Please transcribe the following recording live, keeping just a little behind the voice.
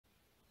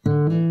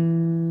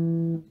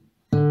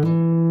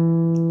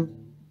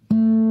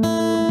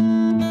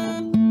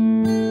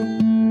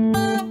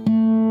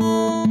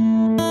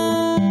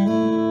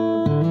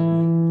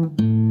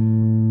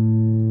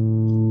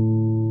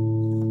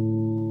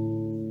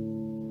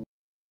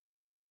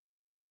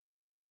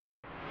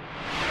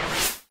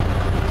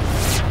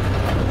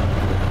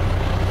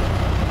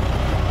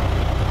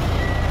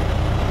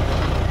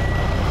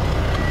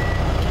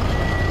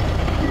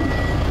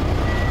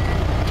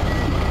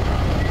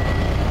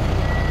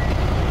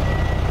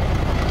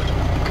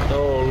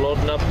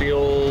loading up the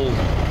old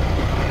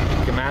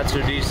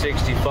Komatsu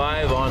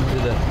D65 onto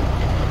the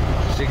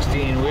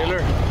 16-wheeler.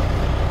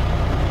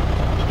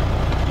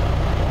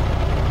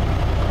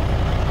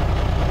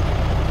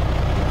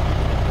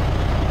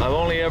 I've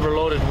only ever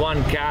loaded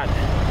one Cat.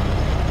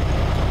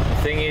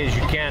 The thing is,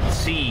 you can't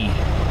see.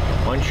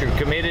 Once you're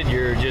committed,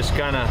 you're just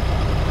kind of,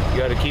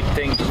 you got to keep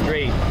things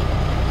straight.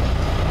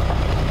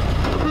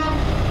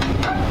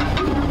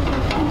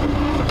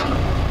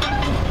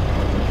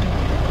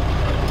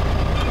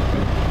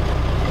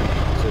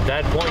 So at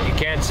that point, you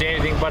can't see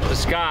anything but the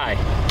sky.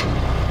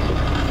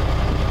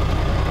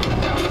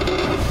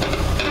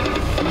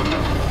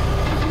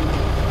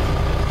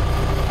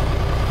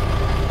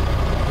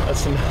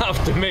 That's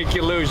enough to make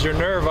you lose your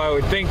nerve, I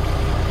would think.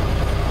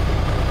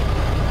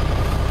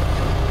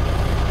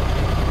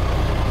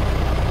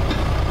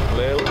 A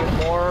little bit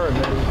more, and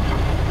then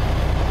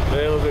a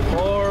little bit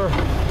more.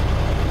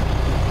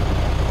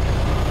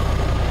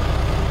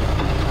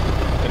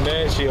 And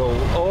then she'll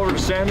over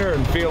center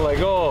and feel like,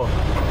 oh,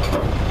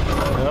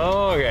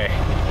 okay.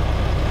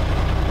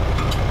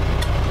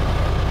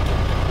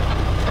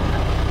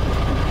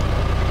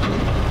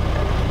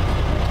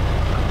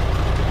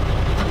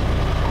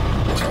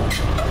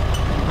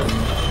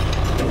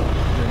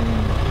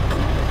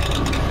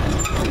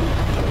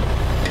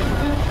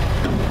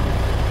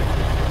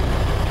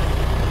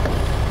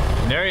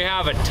 There you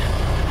have it.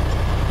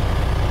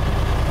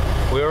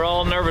 We were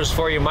all nervous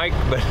for you, Mike,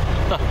 but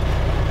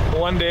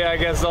one day I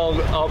guess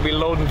I'll be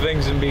loading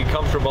things and be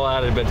comfortable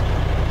at it, but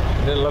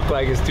it didn't look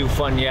like it's too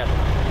fun yet.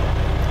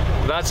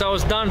 But that's how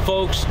it's done,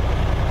 folks.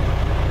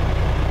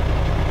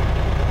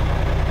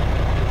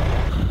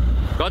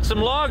 Got some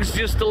logs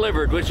just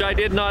delivered, which I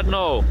did not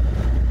know.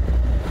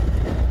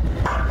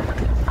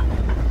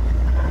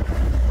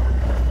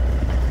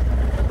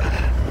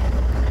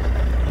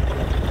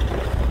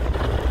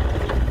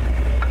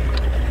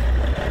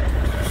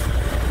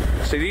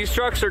 See, these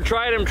trucks are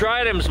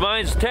tridems.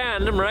 Mine's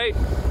tandem, right?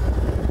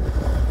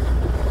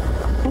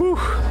 Whew.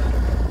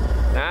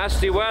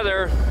 Nasty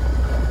weather.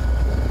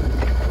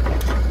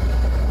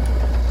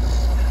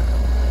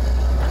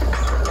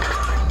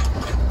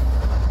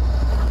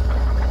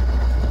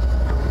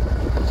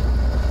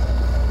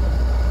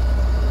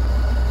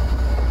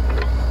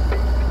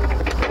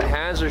 My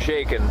hands are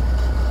shaking.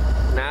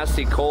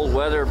 Nasty cold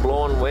weather,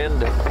 blowing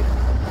wind.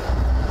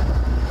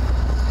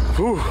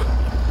 Whew.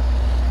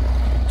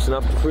 It's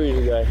enough to freeze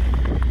a guy.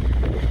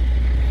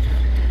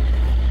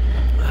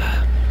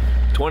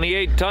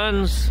 28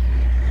 tons,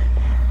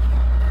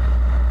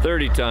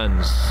 30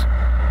 tons.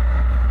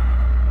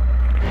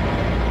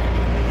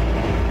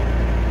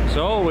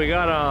 So we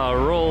gotta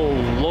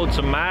load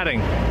some matting.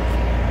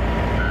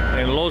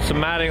 And load some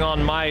matting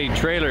on my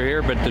trailer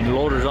here, but the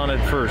loader's on it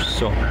first,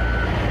 so.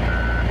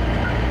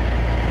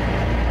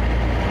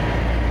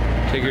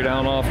 Take her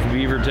down off the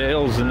beaver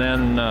tails and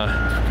then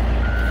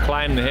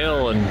climb the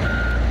hill and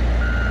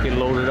get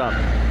loaded up.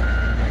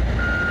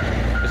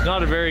 It's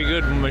not a very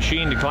good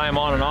machine to climb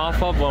on and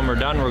off of. When we're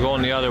done, we're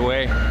going the other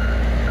way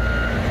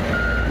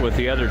with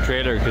the other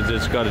trailer because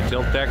it's got a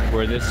tilt deck,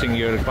 where this thing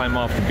you gotta climb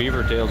off the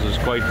beaver tails is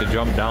quite the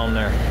jump down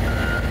there.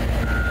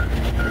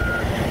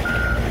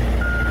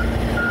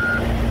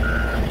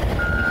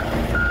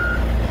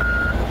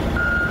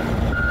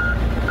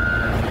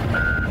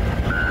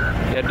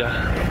 You had to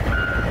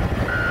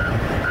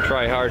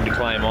try hard to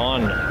climb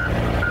on.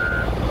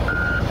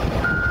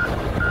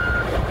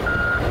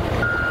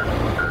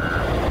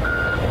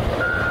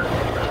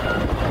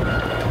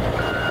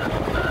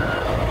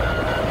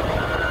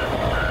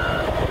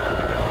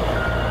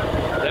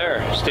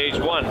 Stage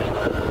one.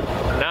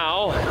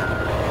 Now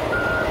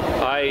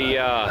I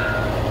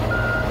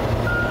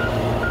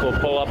will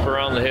pull up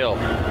around the hill.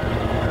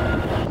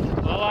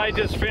 Well, I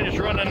just finished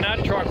running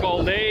that truck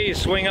all day.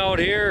 Swing out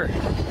here,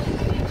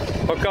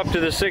 hook up to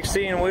the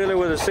 16-wheeler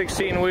with a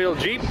 16-wheel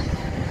Jeep.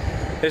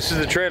 This is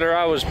the trailer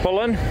I was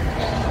pulling.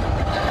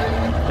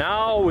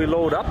 Now we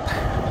load up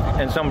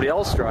and somebody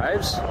else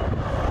drives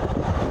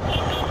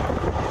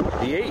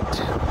the 8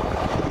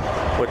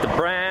 with the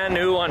brand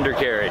new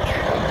undercarriage.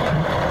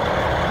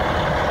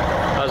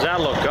 How's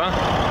that look, huh?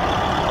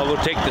 I'll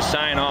go take the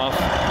sign off.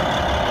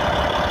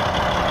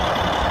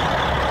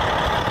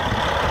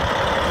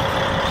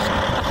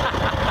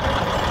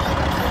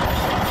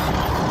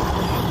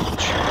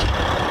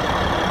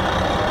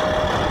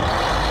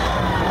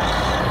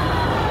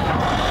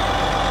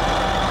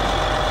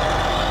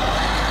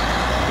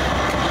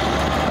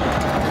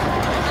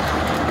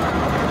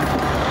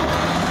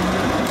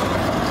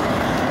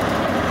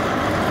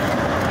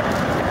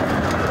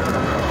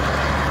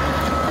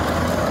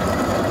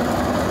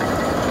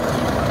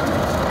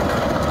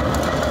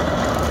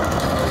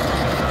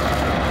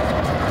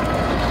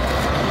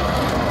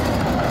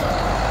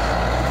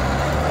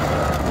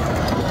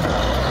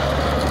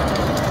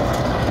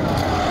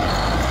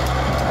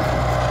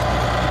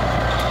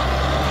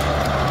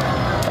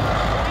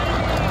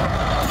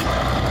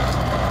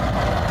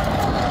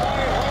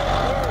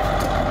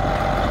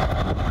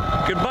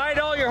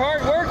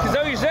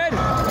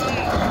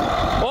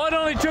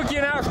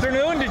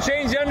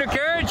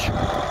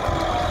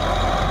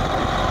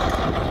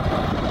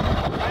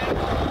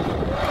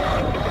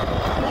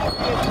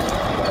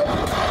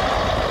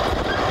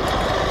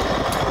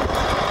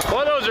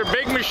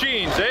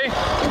 machines, eh?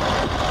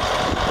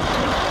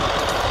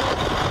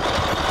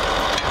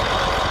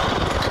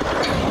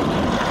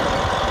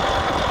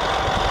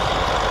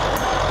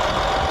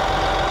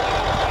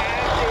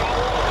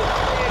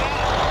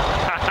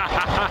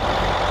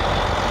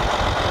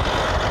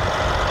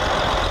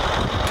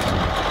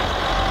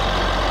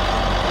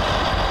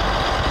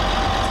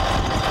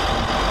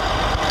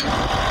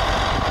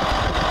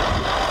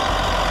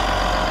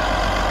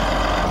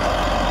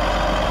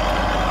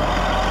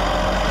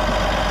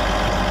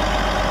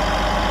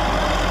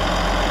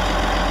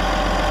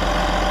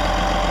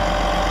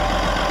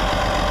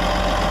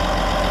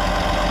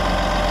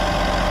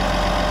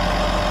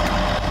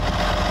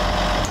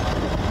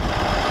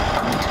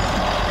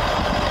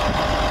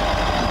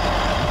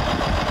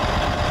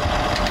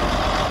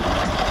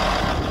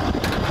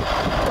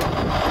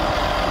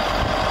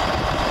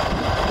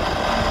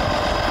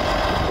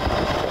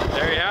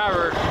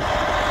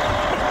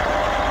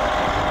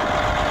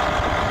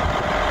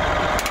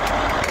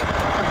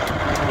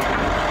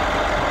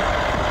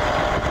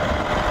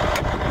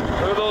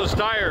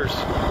 Tires. A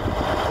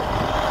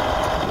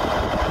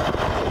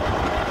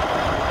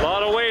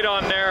lot of weight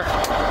on there.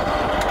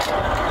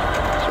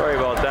 Sorry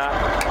about that.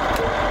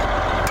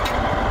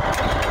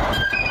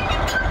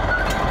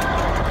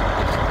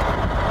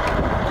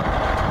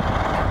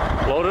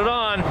 Load it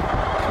on.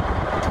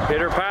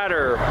 Pitter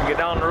patter. Get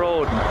down the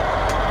road.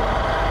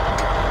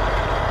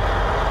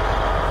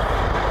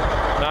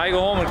 Now I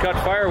go home and cut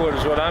firewood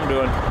is what I'm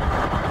doing.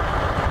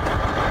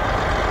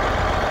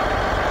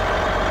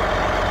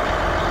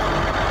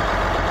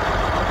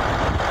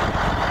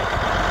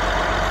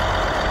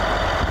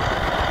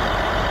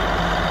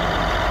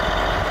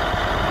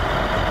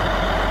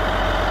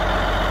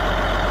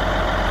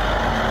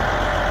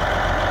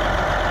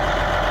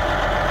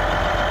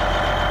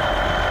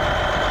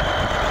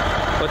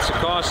 What's the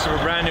cost of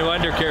a brand new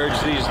undercarriage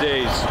these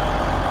days?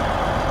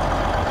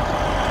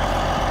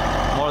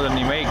 More than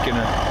you make in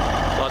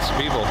lots of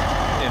people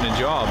in a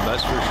job,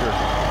 that's for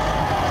sure.